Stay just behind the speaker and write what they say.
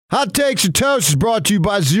Hot Takes or Toast is brought to you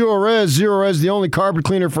by Zero Res. Zero Res, the only carpet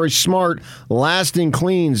cleaner for a smart, lasting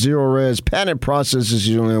clean. Zero Res patent processes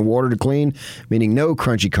using water to clean, meaning no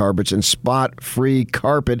crunchy carpets and spot-free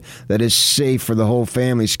carpet that is safe for the whole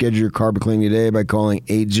family. Schedule your carpet cleaning today by calling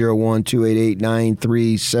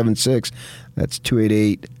 801-288-9376. That's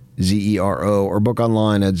 288-ZERO, or book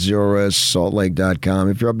online at ZeroResSaltLake.com.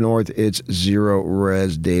 If you're up north, it's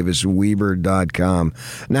ZeroResDavisWeber.com.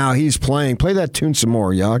 Now he's playing. Play that tune some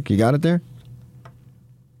more, Yak. You got it there?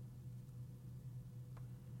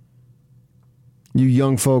 You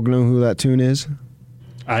young folk know who that tune is?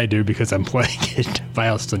 I do because I'm playing it. I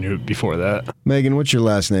also knew it before that. Megan, what's your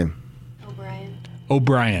last name?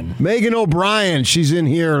 O'Brien. Megan O'Brien. She's in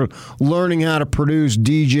here learning how to produce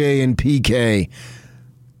DJ and PK.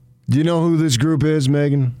 Do you know who this group is,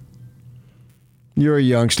 Megan? You're a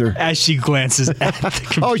youngster. As she glances at the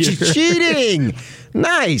computer. Oh, she's cheating.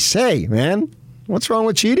 Nice. Hey, man, what's wrong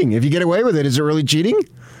with cheating? If you get away with it, is it really cheating?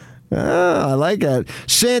 Oh, I like that.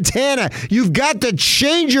 Santana, you've got to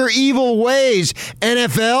change your evil ways,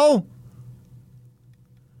 NFL.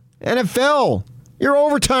 NFL, your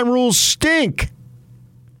overtime rules stink.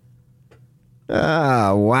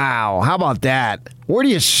 Wow. How about that? Where do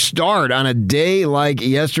you start on a day like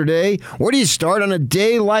yesterday? Where do you start on a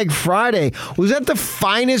day like Friday? Was that the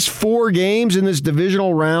finest 4 games in this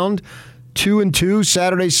divisional round, 2-2,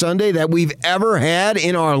 Saturday, Sunday, that we've ever had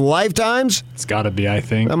in our lifetimes? It's got to be, I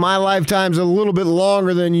think. My lifetime's a little bit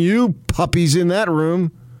longer than you puppies in that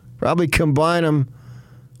room. Probably combine them.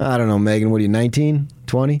 I don't know, Megan, what are you, 19,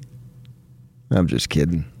 20? I'm just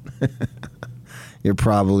kidding. You're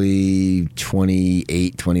probably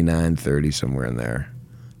 28, 29, 30, somewhere in there.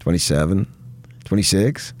 27,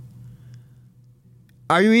 26.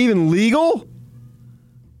 Are you even legal?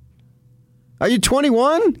 Are you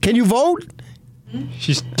 21? Can you vote?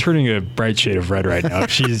 She's turning a bright shade of red right now.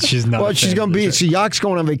 She's not. Well, she's going to be. So Yak's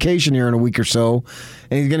going on vacation here in a week or so,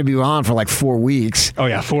 and he's going to be on for like 4 weeks. Oh,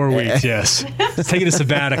 yeah, 4 weeks, yes. He's taking a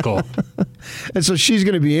sabbatical. And so she's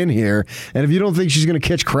going to be in here, and if you don't think she's going to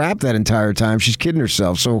catch crap that entire time, she's kidding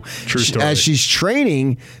herself. So True story. As she's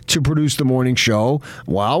training to produce the morning show,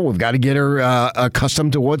 well, we've got to get her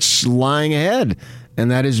accustomed to what's lying ahead,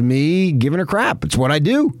 and that is me giving her crap. It's what I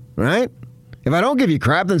do, right? If I don't give you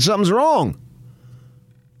crap, then something's wrong.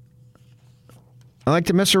 I like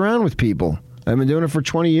to mess around with people. I've been doing it for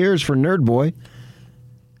 20 years for Nerd Boy.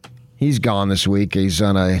 He's gone this week. He's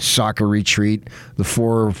on a soccer retreat. The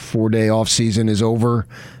four-day off season is over,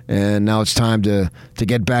 and now it's time to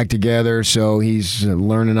get back together. So he's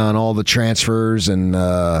learning on all the transfers and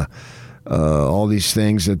all these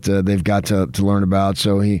things that they've got to learn about.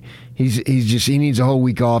 So he needs a whole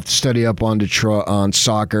week off to study up on Detroit on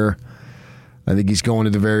soccer. I think he's going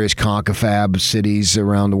to the various CONCACAF cities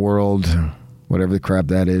around the world. Whatever the crap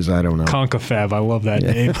that is, I don't know. CONCACAF, I love that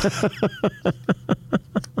name.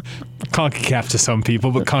 CONCACAF to some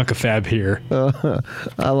people, but CONCACAF here.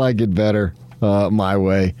 I like it better my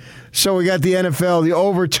way. So we got the NFL, the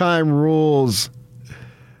overtime rules.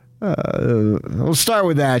 We'll start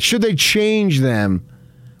with that. Should they change them?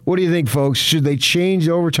 What do you think, folks? Should they change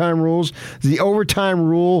the overtime rules? Does the overtime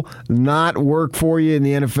rule not work for you in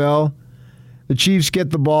the NFL? The Chiefs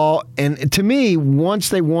get the ball, and to me, once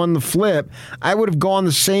they won the flip, I would have gone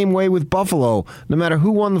the same way with Buffalo. No matter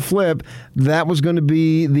who won the flip, that was going to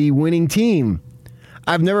be the winning team.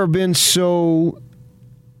 I've never been so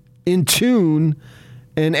in tune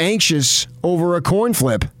and anxious over a coin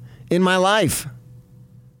flip in my life.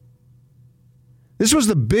 This was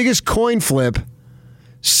the biggest coin flip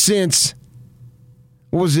since,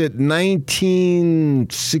 what was it,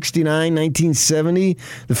 1969, 1970?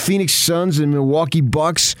 The Phoenix Suns and Milwaukee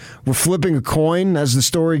Bucks were flipping a coin, as the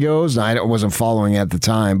story goes. I wasn't following at the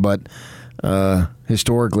time, but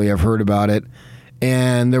historically I've heard about it.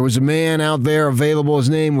 And there was a man out there available. His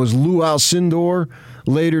name was Lou Alcindor,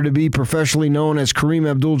 later to be professionally known as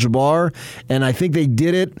Kareem Abdul-Jabbar. And I think they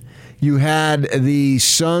did it. You had the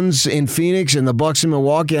Suns in Phoenix and the Bucks in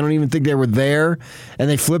Milwaukee. I don't even think they were there. And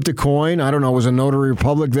they flipped a coin. I don't know. It was a Notary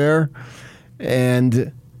Republic there.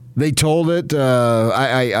 And they told it.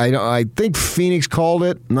 I think Phoenix called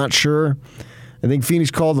it. I'm not sure. I think Phoenix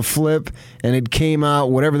called the flip, and it came out,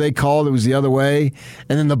 whatever they called it was the other way.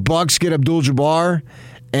 And then the Bucks get Abdul-Jabbar,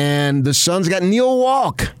 and the Suns got Neil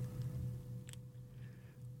Walk.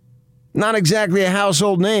 Not exactly a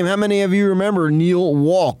household name. How many of you remember Neil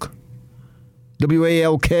Walk?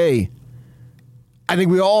 W-A-L-K. I think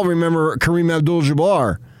we all remember Kareem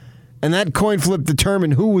Abdul-Jabbar. And that coin flip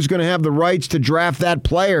determined who was going to have the rights to draft that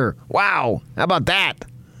player. Wow. How about that?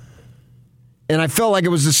 And I felt like it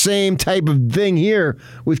was the same type of thing here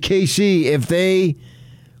with KC. If they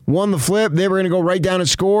won the flip, they were going to go right down and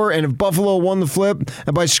score. And if Buffalo won the flip,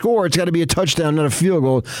 and by score, it's got to be a touchdown, not a field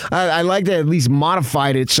goal. I like that at least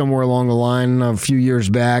modified it somewhere along the line a few years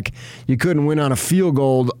back. You couldn't win on a field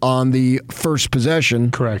goal on the first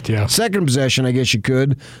possession. Correct, yeah. Second possession, I guess you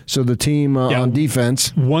could. So the team on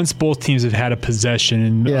defense. Once both teams have had a possession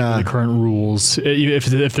in the current rules, if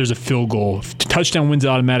there's a field goal, if touchdown wins it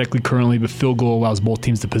automatically currently, but field goal allows both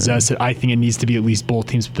teams to possess it. I think it needs to be at least both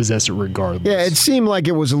teams possess it regardless. Yeah, it seemed like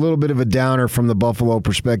it was a little bit of a downer from the Buffalo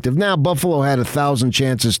perspective. Now, Buffalo had 1,000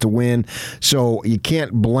 chances to win, so you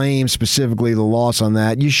can't blame specifically the loss on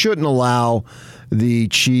that. You shouldn't allow the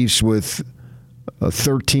Chiefs with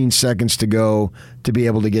 13 seconds to go to be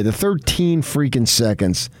able to get the 13 freaking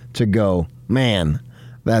seconds to go. Man,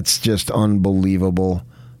 that's just unbelievable.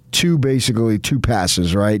 Basically two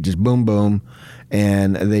passes, right? Just boom, boom,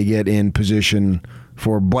 and they get in position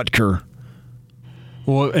for Butker.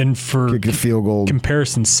 Well, and for kick a field goal.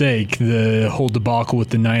 Comparison's sake, the whole debacle with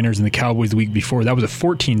the Niners and the Cowboys the week before, that was a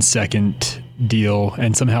 14-second deal,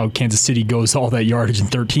 and somehow Kansas City goes all that yardage in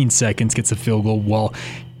 13 seconds, gets a field goal, while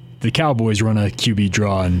the Cowboys run a QB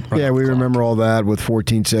draw. We remember all that with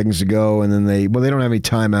 14 seconds to go, and then they don't have any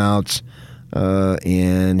timeouts.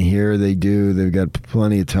 And here they do. They've got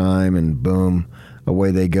plenty of time, and boom,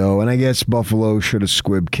 away they go. And I guess Buffalo should have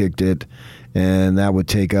squib kicked it, and that would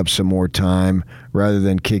take up some more time rather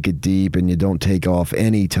than kick it deep and you don't take off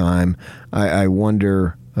any time. I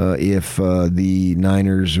wonder if the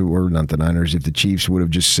Niners, or not the Niners, if the Chiefs would have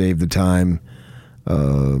just saved the time.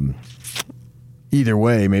 Either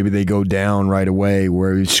way, maybe they go down right away.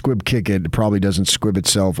 Where you squib kick it probably doesn't squib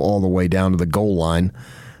itself all the way down to the goal line.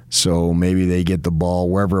 So maybe they get the ball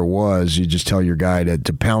wherever it was. You just tell your guy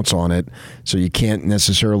to pounce on it. So you can't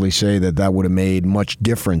necessarily say that would have made much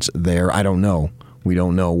difference there. I don't know. We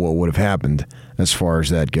don't know what would have happened as far as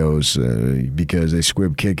that goes because they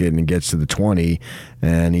squib kick it and it gets to the 20,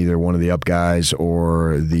 and either one of the up guys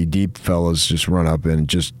or the deep fellas just run up and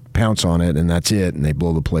just pounce on it, and that's it, and they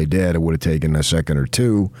blow the play dead. It would have taken a second or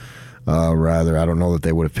two. Rather, I don't know that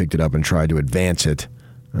they would have picked it up and tried to advance it.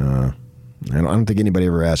 I don't think anybody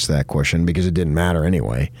ever asked that question because it didn't matter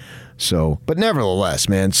anyway. So, but nevertheless,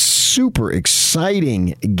 man, super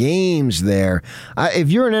exciting games there. If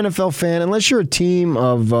you're an NFL fan, unless you're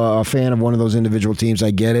a fan of one of those individual teams, I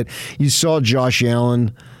get it. You saw Josh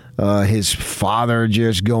Allen, his father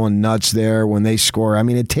just going nuts there when they score. I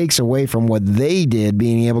mean, it takes away from what they did,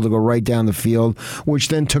 being able to go right down the field, which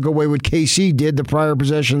then took away what KC did the prior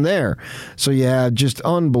possession there. So you had just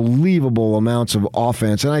unbelievable amounts of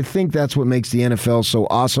offense. And I think that's what makes the NFL so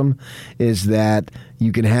awesome, is that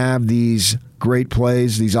you can have these great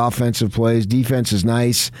plays, these offensive plays. Defense is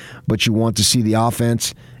nice, but you want to see the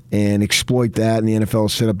offense and exploit that, and the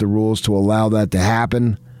NFL set up the rules to allow that to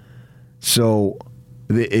happen. So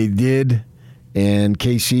they did, and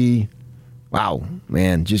KC, wow,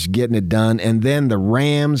 man, just getting it done. And then the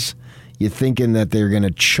Rams, you're thinking that they're going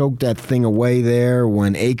to choke that thing away there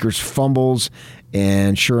when Akers fumbles,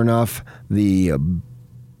 and sure enough, the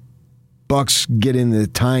Bucks get in the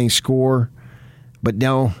tying score. But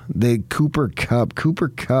no, the Cooper Kupp,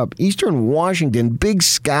 Eastern Washington, Big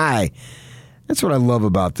Sky. That's what I love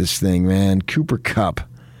about this thing, man. Cooper Kupp,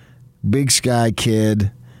 Big Sky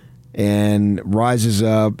kid, and rises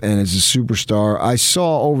up and is a superstar. I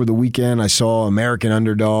saw over the weekend, American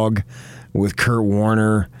Underdog with Kurt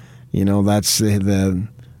Warner. You know, that's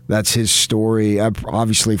his story.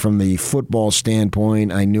 Obviously, from the football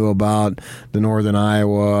standpoint, I knew about the Northern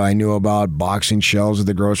Iowa. I knew about boxing shelves at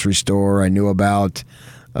the grocery store. I knew about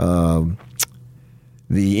the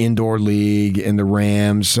indoor league and the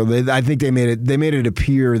Rams. So I think they made it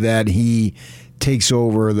appear that he takes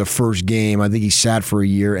over the first game. I think he sat for a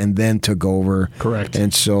year and then took over. Correct.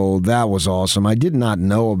 And so that was awesome. I did not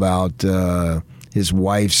know about his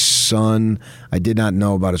wife's son. I did not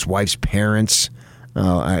know about his wife's parents.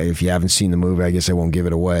 If you haven't seen the movie, I guess I won't give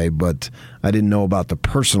it away. But I didn't know about the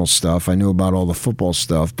personal stuff. I knew about all the football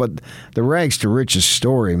stuff. But the rags to riches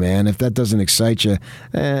story, man, if that doesn't excite you,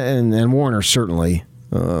 and Warner certainly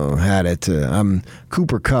had it.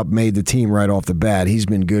 Cooper Kupp made the team right off the bat. He's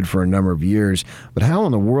been good for a number of years. But how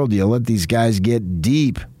in the world do you let these guys get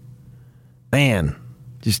deep? Man,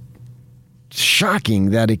 just shocking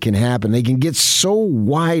that it can happen. They can get so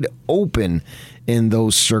wide open in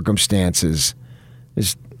those circumstances.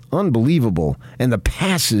 It's unbelievable. And the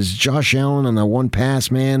passes, Josh Allen on that one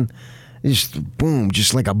pass, man, just boom,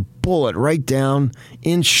 just like a bullet right down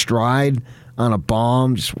in stride on a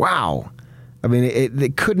bomb. Just wow. I mean,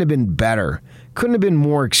 it couldn't have been better. Couldn't have been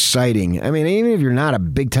more exciting. I mean, even if you're not a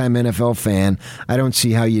big-time NFL fan, I don't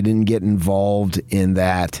see how you didn't get involved in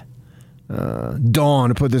that.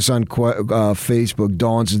 Dawn, put this on Facebook.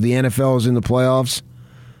 Dawn says the NFL is in the playoffs.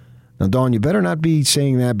 Now, Dawn, you better not be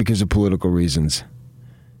saying that because of political reasons.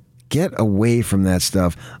 Get away from that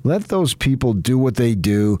stuff. Let those people do what they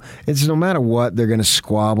do. It's no matter what, they're going to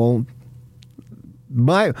squabble.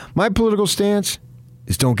 My political stance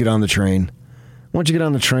is don't get on the train. Once you get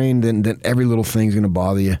on the train, then every little thing's going to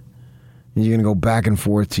bother you. And you're going to go back and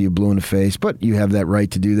forth till you're blue in the face. But you have that right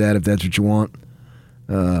to do that if that's what you want.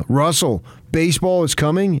 Russell, baseball is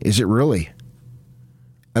coming. Is it really?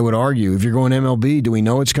 I would argue. If you're going MLB, do we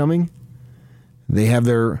know it's coming? They have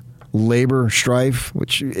their labor strife,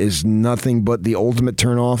 which is nothing but the ultimate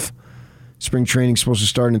turnoff. Spring training's supposed to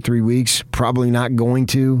start in 3 weeks. Probably not going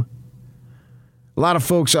to. A lot of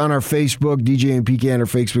folks on our Facebook, DJ and PK on our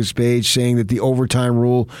Facebook page, saying that the overtime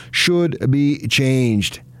rule should be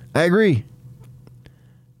changed. I agree.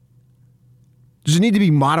 Does it need to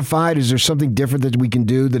be modified? Is there something different that we can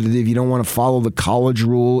do that if you don't want to follow the college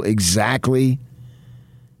rule exactly?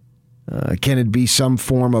 Can it be some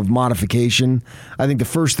form of modification? I think the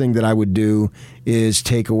first thing that I would do is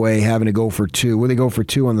take away having to go for two. Will they go for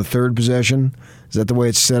two on the third possession? Is that the way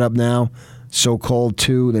it's set up now? So-called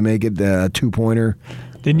two, they make it a two-pointer.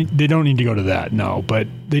 They don't need to go to that, no, but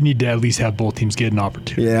they need to at least have both teams get an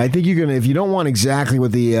opportunity. Yeah, I think you can. If you don't want exactly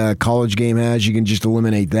what the college game has, you can just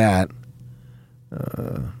eliminate that.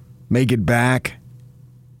 Make it back.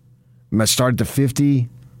 Start at the 50,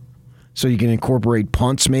 so you can incorporate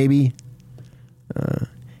punts maybe.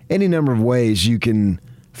 Any number of ways you can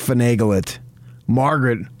finagle it.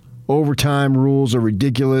 Margaret, overtime rules are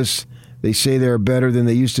ridiculous. They say they're better than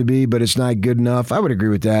they used to be, but it's not good enough. I would agree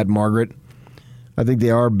with that, Margaret. I think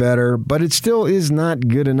they are better, but it still is not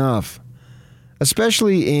good enough.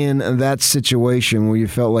 Especially in that situation where you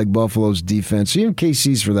felt like Buffalo's defense, even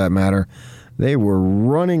KC's for that matter, they were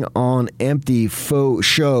running on empty faux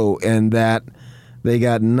show and that they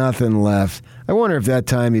got nothing left. I wonder if that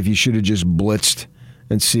time if you should have just blitzed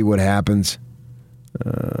and see what happens.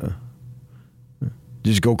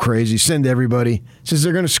 Just go crazy. Send everybody. Since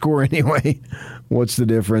they're going to score anyway. What's the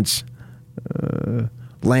difference?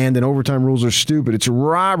 Land and overtime rules are stupid. It's a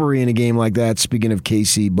robbery in a game like that. Speaking of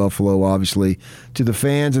KC, Buffalo, obviously. To the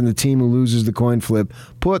fans and the team who loses the coin flip,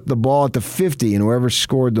 put the ball at the 50 and whoever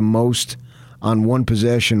scored the most on one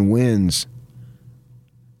possession wins.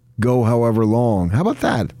 Go however long. How about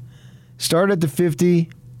that? Start at the 50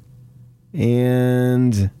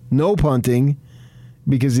 and no punting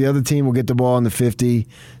because the other team will get the ball on the 50.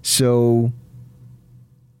 So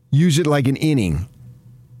use it like an inning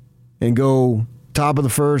and go top of the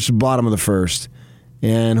first, bottom of the first.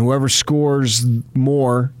 And whoever scores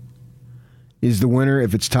more is the winner.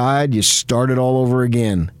 If it's tied, you start it all over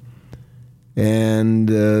again. And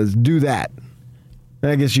do that.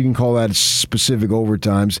 I guess you can call that specific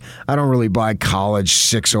overtimes. I don't really buy college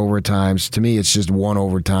 6 overtimes. To me, it's just 1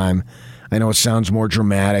 overtime. I know it sounds more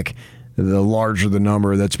dramatic. The larger the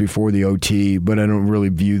number, that's before the OT, but I don't really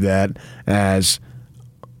view that as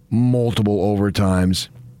multiple overtimes.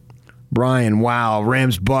 Brian, wow,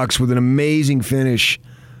 Rams-Bucks with an amazing finish,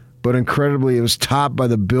 but incredibly, it was topped by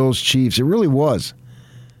the Bills-Chiefs. It really was.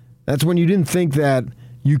 That's when you didn't think that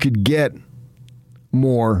you could get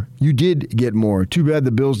more. You did get more. Too bad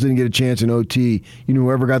the Bills didn't get a chance in OT. You knew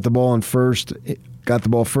whoever got the ball first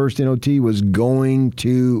in OT was going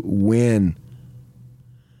to win.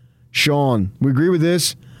 Sean, we agree with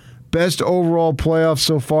this. Best overall playoff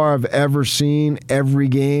so far I've ever seen. Every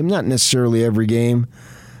game. Not necessarily every game.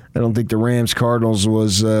 I don't think the Rams-Cardinals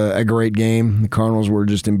was a great game. The Cardinals were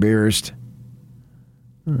just embarrassed.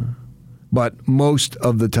 But most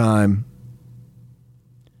of the time,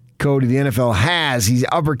 Cody, the NFL has, he's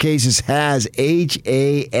uppercases has,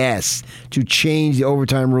 HAS, to change the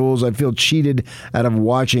overtime rules. I feel cheated out of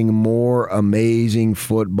watching more amazing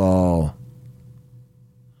football.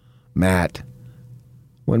 Matt,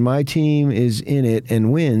 when my team is in it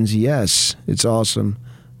and wins, yes, it's awesome.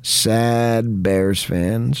 Sad Bears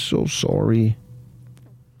fan, so sorry.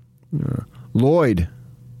 Lloyd,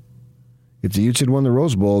 if the Utes had won the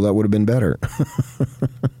Rose Bowl, that would have been better.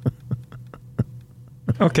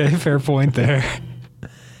 Okay, fair point there.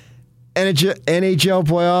 NHL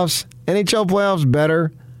playoffs? NHL playoffs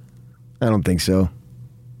better? I don't think so.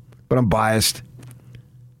 But I'm biased.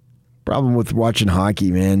 Problem with watching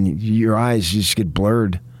hockey, man, your eyes just get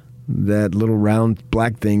blurred. That little round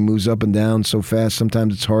black thing moves up and down so fast,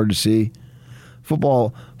 sometimes it's hard to see.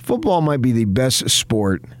 Football might be the best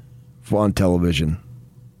sport on television.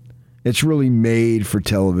 It's really made for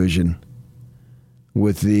television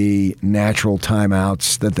with the natural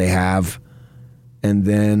timeouts that they have and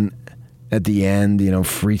then at the end,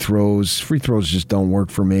 free throws. Free throws just don't work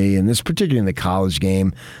for me. And this, particularly in the college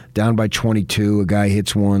game, down by 22, a guy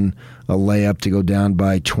hits a layup to go down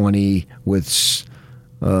by 20 with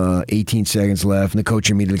 18 seconds left, and the coach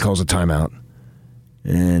immediately calls a timeout.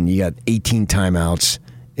 And you got 18 timeouts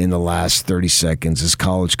in the last 30 seconds as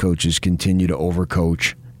college coaches continue to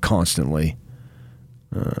overcoach constantly.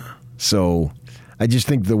 So I just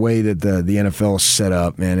think the way that the NFL is set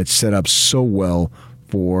up, man, it's set up so well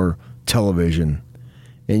for television.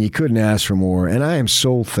 And you couldn't ask for more. And I am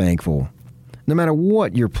so thankful, no matter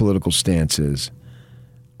what your political stance is.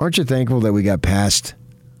 Aren't you thankful that we got past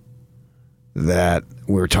that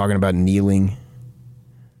we were talking about kneeling?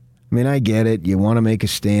 I mean, I get it. You want to make a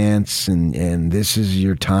stance, and this is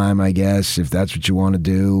your time, I guess, if that's what you want to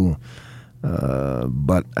do.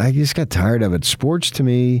 But I just got tired of it. Sports, to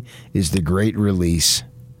me, is the great release.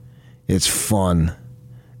 It's fun.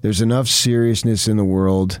 There's enough seriousness in the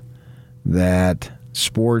world that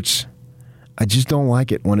sports, I just don't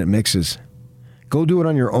like it when it mixes. Go do it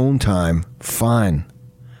on your own time. Fine.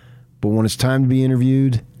 But when it's time to be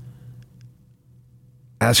interviewed,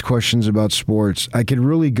 ask questions about sports. I could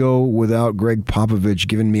really go without Greg Popovich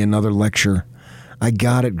giving me another lecture. I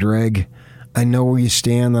got it, Greg. I know where you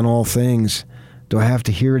stand on all things. Do I have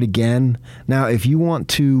to hear it again? Now, if you want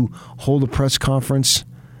to hold a press conference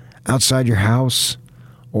outside your house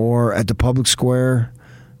or at the public square,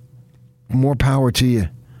 more power to you.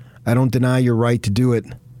 I don't deny your right to do it.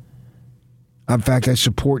 In fact, I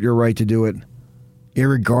support your right to do it,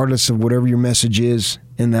 irregardless of whatever your message is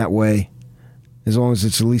in that way, as long as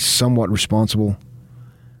it's at least somewhat responsible.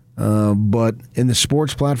 But in the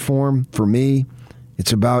sports platform, for me,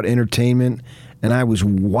 it's about entertainment, and I was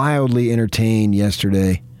wildly entertained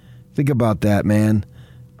yesterday. Think about that, man.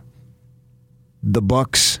 The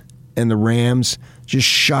Bucks and the Rams, just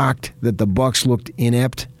shocked that the Bucks looked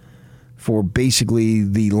inept for basically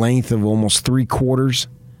the length of almost 3 quarters.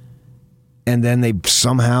 And then they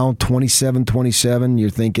somehow, 27-27, you're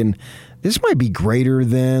thinking, this might be greater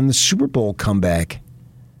than the Super Bowl comeback.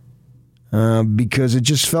 Because it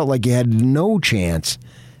just felt like you had no chance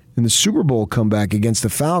in the Super Bowl comeback against the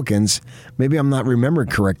Falcons. Maybe I'm not remembering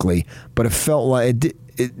correctly, but it felt like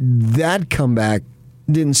that comeback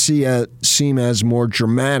didn't seem as more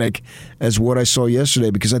dramatic as what I saw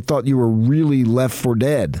yesterday, because I thought you were really left for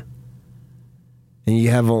dead. And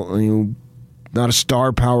you have not a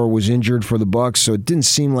star power was injured for the Bucks, so it didn't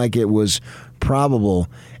seem like it was probable.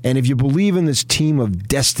 And if you believe in this team of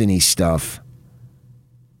destiny stuff,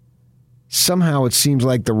 somehow it seems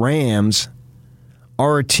like the Rams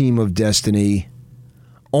are a team of destiny,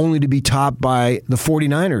 only to be topped by the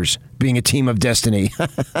 49ers being a team of destiny.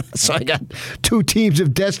 So I got 2 teams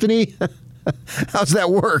of destiny. How's that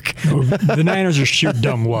work? The Niners are sheer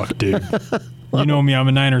dumb luck, dude. You know me, I'm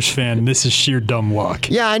a Niners fan. This is sheer dumb luck.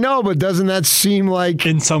 Yeah, I know, but doesn't that seem like...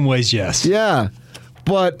 In some ways, yes. Yeah,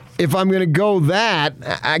 but if I'm going to go that,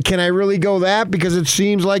 can I really go that? Because it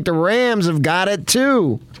seems like the Rams have got it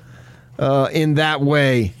too in that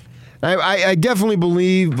way. I definitely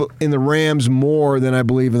believe in the Rams more than I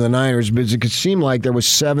believe in the Niners, because it could seem like there was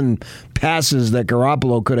 7 passes that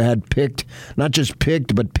Garoppolo could have had picked, not just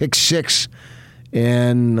picked, but picked 6.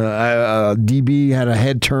 And DB had a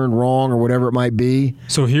head turn wrong or whatever it might be.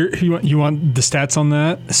 So here, you want the stats on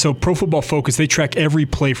that? So Pro Football Focus, they track every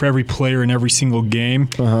play for every player in every single game.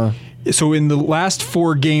 Uh-huh. So in the last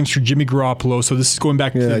 4 games for Jimmy Garoppolo, so this is going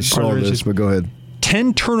back to I saw this, but go ahead.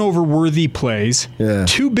 10 turnover-worthy plays,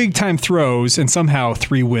 2 big-time throws, and somehow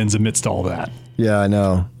 3 wins amidst all that. Yeah, I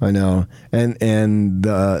know. And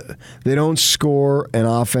they don't score an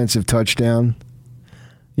offensive touchdown.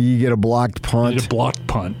 You get a blocked punt. You get a blocked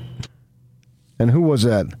punt. And who was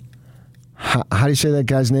that? How do you say that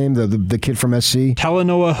guy's name? The kid from SC?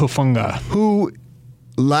 Talanoa Hufanga. Who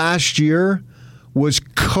last year was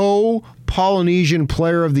Co-Polynesian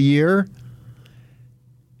Player of the Year.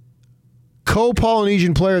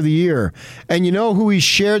 Co-Polynesian Player of the Year. And you know who he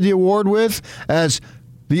shared the award with as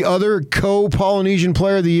the other Co-Polynesian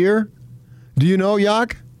Player of the Year? Do you know,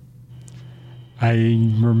 Yak? I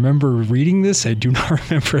remember reading this. I do not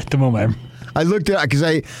remember at the moment. I looked at it because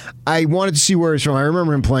I wanted to see where he's from. I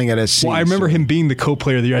remember him playing at SC. Well, I remember him being the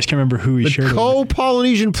co-player of the year. I just can't remember who he shared it with. The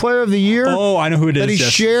Co-Polynesian Player of the Year? Oh, I know who it is. That he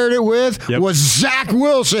shared it with was Zach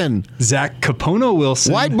Wilson. Zach Capono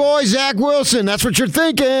Wilson. White boy Zach Wilson. That's what you're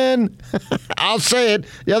thinking. I'll say it.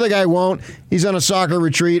 The other guy won't. He's on a soccer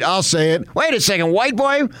retreat. I'll say it. Wait a second. White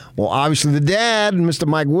boy? Well, obviously the dad, Mr.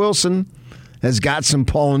 Mike Wilson. has got some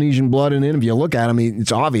Polynesian blood in it. If you look at him,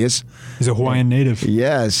 it's obvious. He's a Hawaiian native.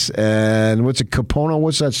 Yes. And what's a Kapono?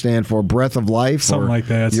 What's that stand for? Breath of life? Something like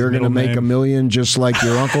that. That's you're going to make $1 million just like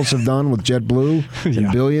your uncles have done with JetBlue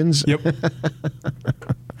and billions? Yep.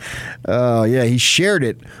 Yeah, he shared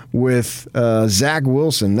it with Zach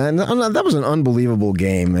Wilson. That was an unbelievable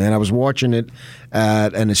game, man. I was watching it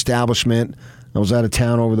at an establishment. I was out of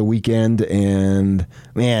town over the weekend, and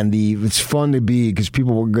man, it's fun to be because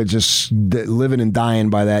people were just living and dying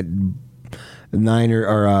by that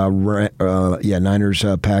Niners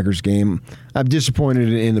Packers game. I'm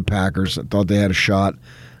disappointed in the Packers. I thought they had a shot.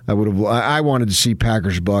 I wanted to see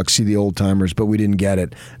Packers Bucks, see the old timers, but we didn't get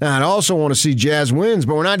it. Now, I also want to see Jazz wins,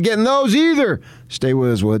 but we're not getting those either. Stay with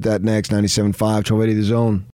us. We'll hit that next. 97.5, 1280 The Zone.